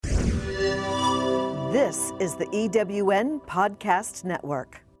This is the EWN Podcast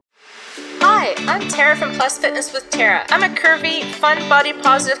Network. Hi, I'm Tara from Plus Fitness with Tara. I'm a curvy, fun, body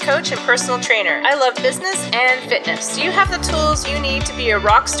positive coach and personal trainer. I love business and fitness. Do you have the tools you need to be a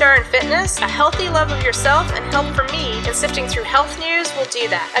rock star in fitness? A healthy love of yourself and help from me in sifting through health news will do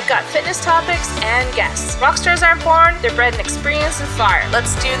that. I've got fitness topics and guests. Rock stars aren't born, they're bred in experience and fire.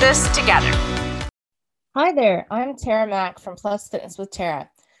 Let's do this together. Hi there, I'm Tara Mac from Plus Fitness with Tara.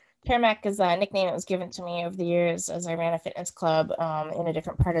 Tara Mac is a nickname that was given to me over the years as I ran a fitness club in a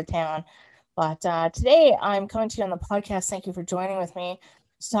different part of town. But today I'm coming to you on the podcast. Thank you for joining with me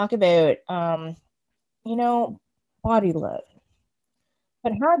to talk about, body love.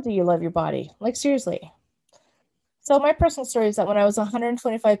 But how do you love your body? Like, seriously. So my personal story is that when I was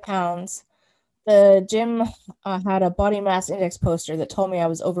 125 pounds, the gym had a body mass index poster that told me I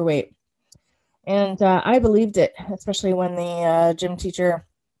was overweight. And I believed it, especially when the gym teacher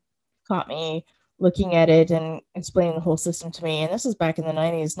caught me looking at it and explaining the whole system to me. And this was back in the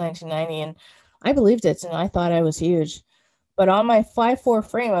 90s, 1990. And I believed it and I thought I was huge. But on my 5'4"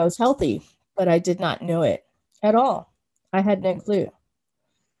 frame, I was healthy, but I did not know it at all. I had no clue.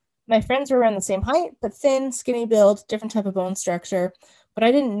 My friends were around the same height, but thin, skinny build, different type of bone structure. But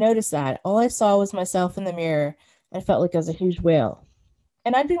I didn't notice that. All I saw was myself in the mirror and felt like I was a huge whale.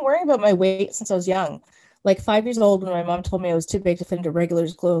 And I'd been worrying about my weight since I was young. Like 5 years old when my mom told me I was too big to fit into regular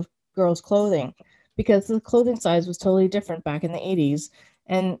girls' clothing because the clothing size was totally different back in the 80s.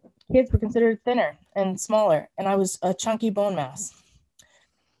 And kids were considered thinner and smaller. And I was a chunky bone mass.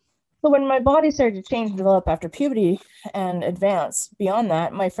 So when my body started to change and develop after puberty and advance, beyond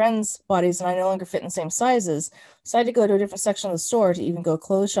that, my friends' bodies and I no longer fit in the same sizes. So I had to go to a different section of the store to even go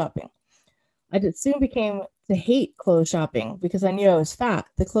clothes shopping. I soon became to hate clothes shopping because I knew I was fat.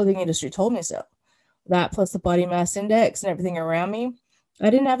 The clothing industry told me so. That plus the body mass index and everything around me, I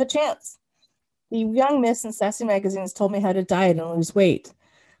didn't have a chance. The Young Miss and Sassy magazines told me how to diet and lose weight.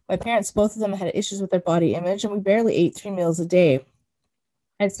 My parents, both of them, had issues with their body image, and we barely ate 3 meals a day.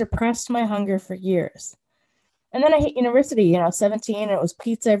 I'd suppressed my hunger for years. And then I hit university, 17, and it was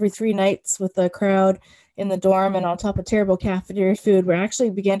pizza every 3 nights with the crowd in the dorm and on top of terrible cafeteria food, where I actually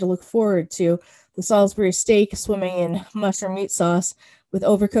began to look forward to the Salisbury steak swimming in mushroom meat sauce with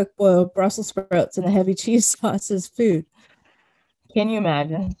overcooked boiled Brussels sprouts and the heavy cheese sauce as food. Can you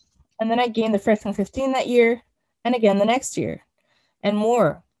imagine? And then I gained the freshman 15 that year, and again the next year, and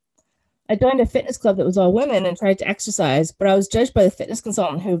more. I joined a fitness club that was all women and tried to exercise, but I was judged by the fitness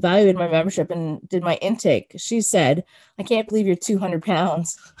consultant who evaluated my membership and did my intake. She said, "I can't believe you're 200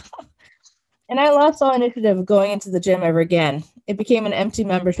 pounds." And I lost all initiative of going into the gym ever again. It became an empty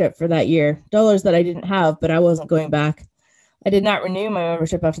membership for that year, dollars that I didn't have, but I wasn't going back. I did not renew my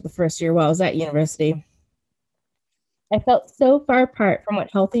membership after the first year while I was at university. I felt so far apart from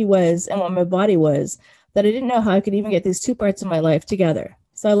what healthy was and what my body was that I didn't know how I could even get these two parts of my life together.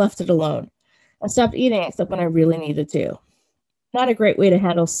 So I left it alone. I stopped eating except when I really needed to. Not a great way to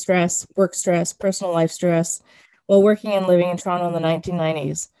handle stress, work stress, personal life stress, while working and living in Toronto in the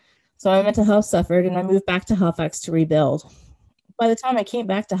 1990s. So my mental health suffered and I moved back to Halifax to rebuild. By the time I came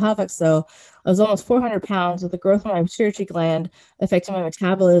back to Halifax, though, I was almost 400 pounds with the growth of my pituitary gland affecting my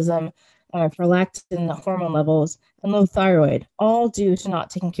metabolism, prolactin hormone levels, and low thyroid, all due to not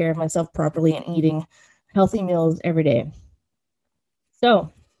taking care of myself properly and eating healthy meals every day. So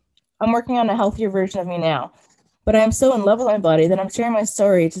I'm working on a healthier version of me now, but I am so in love with my body that I'm sharing my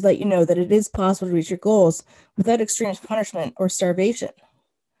story to let you know that it is possible to reach your goals without extreme punishment or starvation.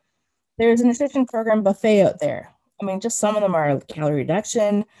 There is a nutrition program buffet out there. Just some of them are calorie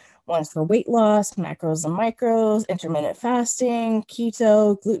reduction, ones for weight loss, macros and micros, intermittent fasting,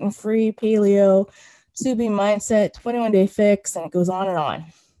 keto, gluten-free, paleo, Subi mindset, 21-day fix, and it goes on and on.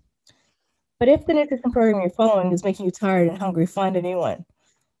 But if the nutrition program you're following is making you tired and hungry, find a new one.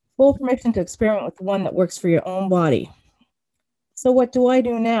 Full permission to experiment with the one that works for your own body. So what do I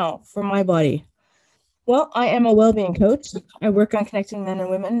do now for my body? Well, I am a well-being coach. I work on connecting men and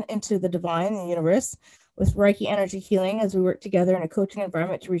women into the divine and the universe with Reiki energy healing as we work together in a coaching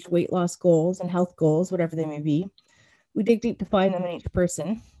environment to reach weight loss goals and health goals, whatever they may be. We dig deep to find them in each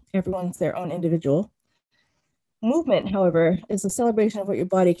person. Everyone's their own individual. Movement, however, is a celebration of what your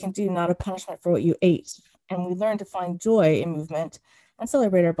body can do, not a punishment for what you ate. And we learn to find joy in movement and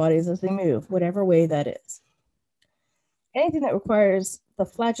celebrate our bodies as they move, whatever way that is. Anything that requires the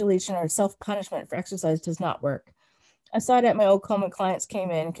flagellation or self-punishment for exercise does not work. I saw it at my old club when clients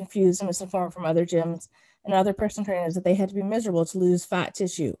came in confused and misinformed from other gyms and other personal trainers that they had to be miserable to lose fat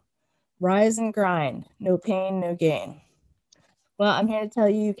tissue. Rise and grind, no pain, no gain. Well, I'm here to tell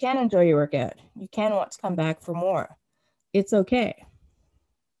you can enjoy your workout. You can want to come back for more. It's okay.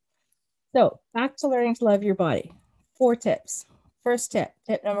 So back to learning to love your body. 4 tips. First tip,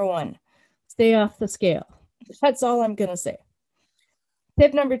 tip number 1, stay off the scale. That's all I'm going to say.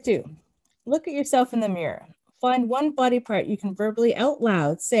 Tip number 2, look at yourself in the mirror. Find one body part you can verbally out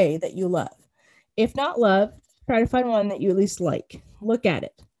loud say that you love. If not love, try to find one that you at least like. Look at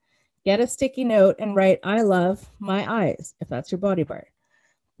it. Get a sticky note and write, I love my eyes, if that's your body part.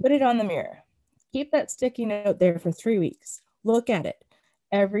 Put it on the mirror. Keep that sticky note there for 3 weeks. Look at it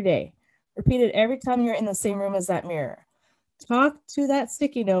every day. Repeat it every time you're in the same room as that mirror. Talk to that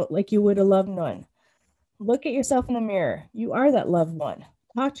sticky note like you would a loved one. Look at yourself in the mirror. You are that loved one.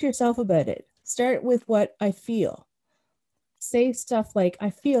 Talk to yourself about it. Start with what I feel. Say stuff like,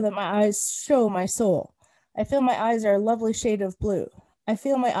 I feel that my eyes show my soul. I feel my eyes are a lovely shade of blue. I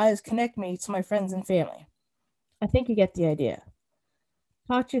feel my eyes connect me to my friends and family. I think you get the idea.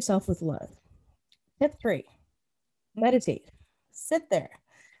 Talk to yourself with love. Tip 3, meditate. Sit there.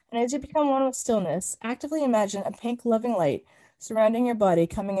 And as you become one with stillness, actively imagine a pink loving light surrounding your body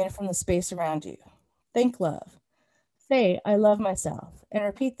coming in from the space around you. Think love. Say, I love myself, and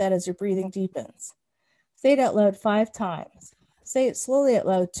repeat that as your breathing deepens. Say it out loud 5 times. Say it slowly out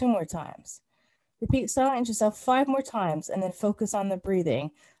loud 2 more times. Repeat silently to yourself 5 more times, and then focus on the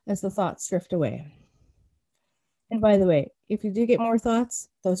breathing as the thoughts drift away. And by the way, if you do get more thoughts,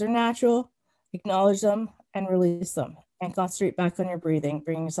 those are natural. Acknowledge them and release them, and concentrate back on your breathing,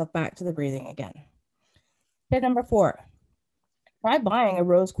 bringing yourself back to the breathing again. Tip number 4, try buying a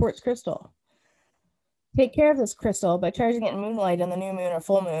rose quartz crystal. Take care of this crystal by charging it in moonlight on the new moon or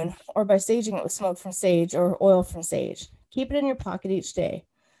full moon, or by saging it with smoke from sage or oil from sage. Keep it in your pocket each day.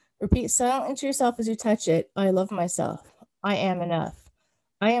 Repeat silently to yourself as you touch it, I love myself. I am enough.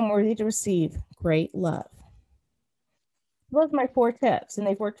 I am worthy to receive great love. Those are my 4 tips, and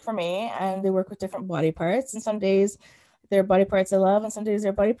they've worked for me, and they work with different body parts. And some days there are body parts I love, and some days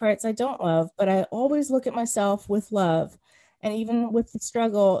there are body parts I don't love. But I always look at myself with love, and even with the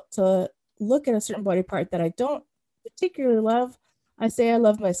struggle to look at a certain body part that I don't particularly love, I say I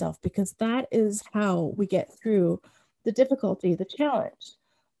love myself, because that is how we get through the difficulty, the challenge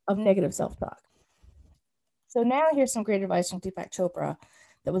of negative self-talk. So now here's some great advice from Deepak Chopra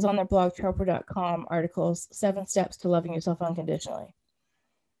that was on their blog, chopra.com, articles, 7 Steps to Loving Yourself Unconditionally.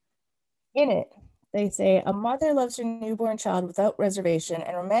 In it, they say, a mother loves her newborn child without reservation,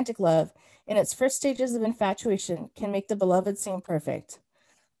 and romantic love, in its first stages of infatuation, can make the beloved seem perfect.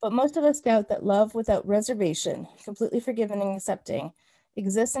 But most of us doubt that love without reservation, completely forgiving and accepting,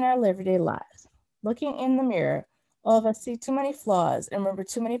 exists in our everyday lives. Looking in the mirror, all of us see too many flaws and remember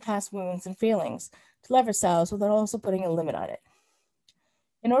too many past wounds and failings to love ourselves without also putting a limit on it.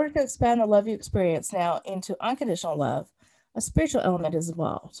 In order to expand the love you experience now into unconditional love, a spiritual element is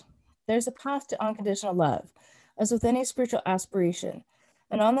involved. There's a path to unconditional love, as with any spiritual aspiration,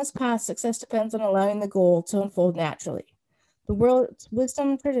 and on this path, success depends on allowing the goal to unfold naturally. The world's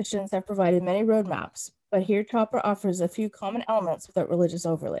wisdom traditions have provided many roadmaps, but here Chopra offers a few common elements without religious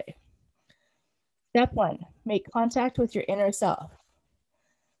overlay. Step 1, make contact with your inner self.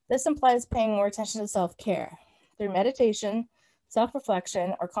 This implies paying more attention to self-care. Through meditation,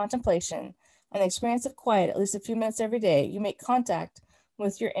 self-reflection, or contemplation, and the experience of quiet at least a few minutes every day, you make contact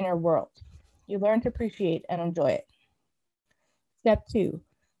with your inner world. You learn to appreciate and enjoy it. Step 2,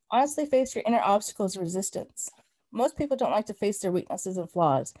 honestly face your inner obstacles and resistance. Most people don't like to face their weaknesses and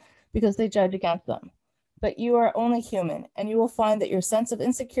flaws because they judge against them. But you are only human, and you will find that your sense of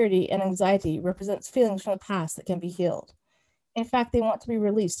insecurity and anxiety represents feelings from the past that can be healed. In fact, they want to be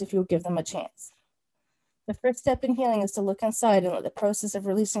released if you will give them a chance. The first step in healing is to look inside and let the process of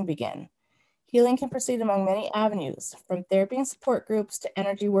releasing begin. Healing can proceed among many avenues, from therapy and support groups to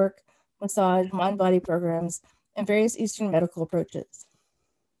energy work, massage, mind-body programs, and various Eastern medical approaches.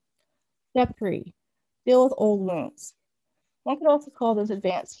 Step 3, deal with old wounds. One could also call this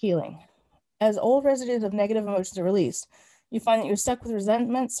advanced healing. As old residues of negative emotions are released, you find that you're stuck with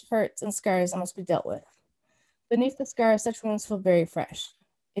resentments, hurts, and scars that must be dealt with. Beneath the scars, such wounds feel very fresh.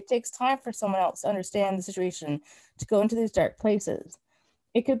 It takes time for someone else to understand the situation to go into these dark places.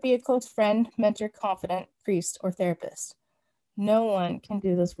 It could be a close friend, mentor, confidant, priest, or therapist. No one can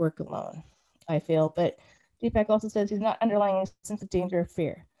do this work alone, I feel, but Deepak also says he's not underlying a sense of danger or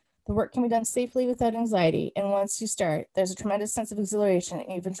fear. The work can be done safely without anxiety, and once you start, there's a tremendous sense of exhilaration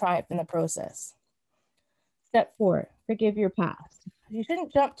and even triumph in the process. Step 4, forgive your past. You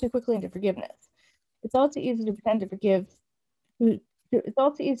shouldn't jump too quickly into forgiveness. It's all too easy to pretend to forgive. It's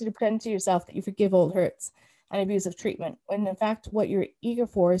all too easy to pretend to yourself that you forgive old hurts and abusive treatment, when in fact what you're eager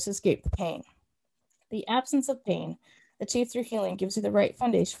for is to escape the pain. The absence of pain achieved through healing gives you the right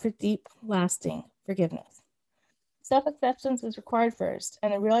foundation for deep, lasting forgiveness. Self-acceptance is required first,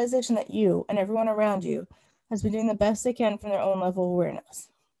 and the realization that you and everyone around you has been doing the best they can from their own level of awareness.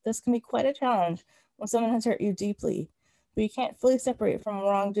 This can be quite a challenge when someone has hurt you deeply, but you can't fully separate from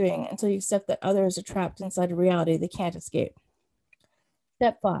wrongdoing until you accept that others are trapped inside a reality they can't escape.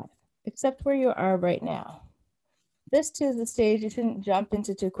 Step 5. Accept where you are right now. This too is the stage you shouldn't jump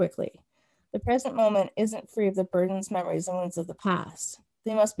into too quickly. The present moment isn't free of the burdens, memories, and wounds of the past.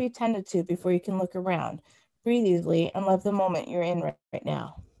 They must be tended to before you can look around, breathe easily, and love the moment you're in right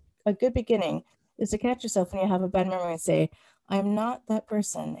now. A good beginning is to catch yourself when you have a bad memory and say, I am not that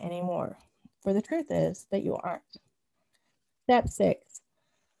person anymore. For the truth is that you aren't. Step 6.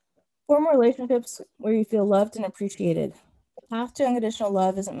 Form relationships where you feel loved and appreciated. The path to unconditional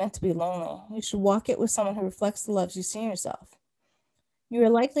love isn't meant to be lonely. You should walk it with someone who reflects the loves you see in yourself. You are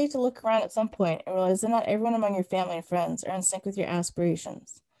likely to look around at some point and realize that not everyone among your family and friends are in sync with your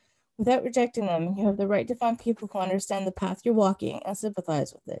aspirations. Without rejecting them, you have the right to find people who understand the path you're walking and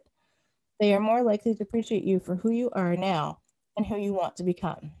sympathize with it. They are more likely to appreciate you for who you are now and who you want to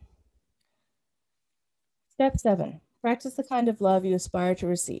become. Step 7. Practice the kind of love you aspire to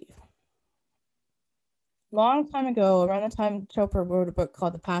receive. Long time ago, around the time Chopra wrote a book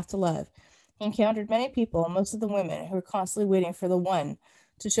called The Path to Love, he encountered many people, most of the women, who were constantly waiting for the one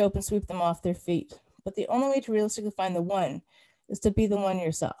to show up and sweep them off their feet. But the only way to realistically find the one is to be the one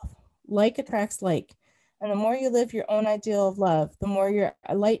yourself. Like attracts like, and the more you live your own ideal of love, the more your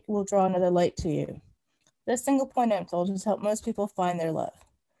light will draw another light to you. This single point, I'm told, has helped most people find their love.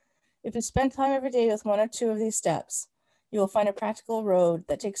 If you spend time every day with one or two of these steps, you will find a practical road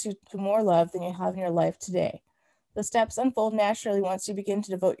that takes you to more love than you have in your life today. The steps unfold naturally once you begin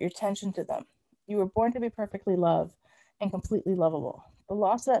to devote your attention to them. You were born to be perfectly loved and completely lovable. The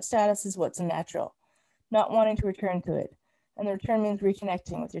loss of that status is what's unnatural, not wanting to return to it, and the return means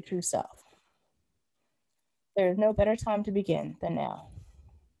reconnecting with your true self. There is no better time to begin than now.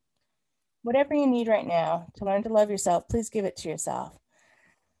 Whatever you need right now to learn to love yourself, please give it to yourself.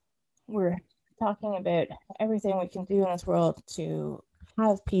 We're talking about everything we can do in this world to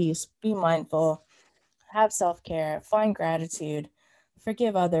have peace, be mindful, have self-care, find gratitude,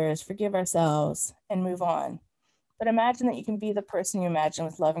 forgive others, forgive ourselves, and move on. But imagine that you can be the person you imagine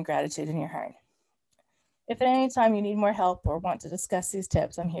with love and gratitude in your heart. If at any time you need more help or want to discuss these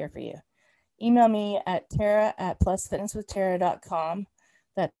tips, I'm here for you. Email me at tara@plusfitnesswithtara.com.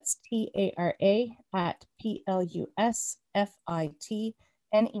 That's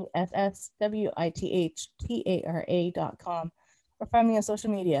TARA@PLUSFITNESSWITHTARA.com, or find me on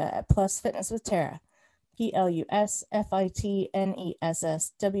social media at Plus Fitness with Tara,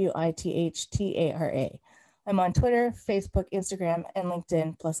 PLUSFITNESSWITHTARA. I'm on Twitter, Facebook, Instagram, and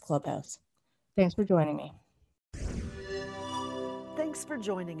LinkedIn, plus Clubhouse. Thanks for joining me. Thanks for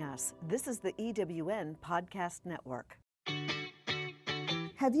joining us. This is the EWN Podcast Network.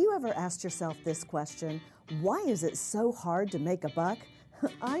 Have you ever asked yourself this question? Why is it so hard to make a buck?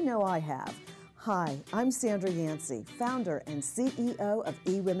 I know I have. Hi, I'm Sandra Yancey, founder and CEO of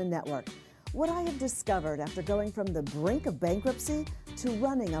eWomen Network. What I have discovered after going from the brink of bankruptcy to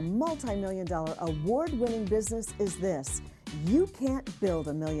running a multi-million-dollar award-winning business is this: you can't build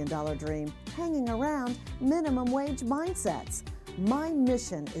 $1 million dream hanging around minimum wage mindsets. My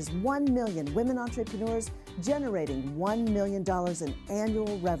mission is 1 million women entrepreneurs generating $1 million in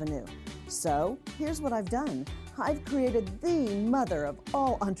annual revenue. So here's what I've done. I've created the mother of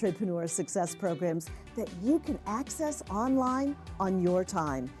all entrepreneur success programs that you can access online on your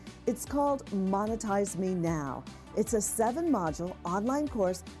time. It's called Monetize Me Now. It's a 7-module online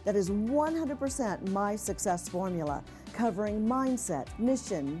course that is 100% my success formula, covering mindset,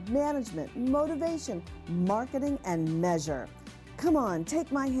 mission, management, motivation, marketing, and measure. Come on,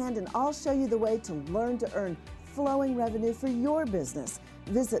 take my hand and I'll show you the way to learn to earn flowing revenue for your business.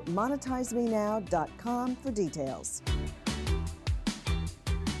 Visit monetizemenow.com for details.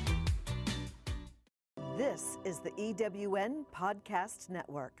 This is the EWN Podcast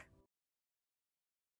Network.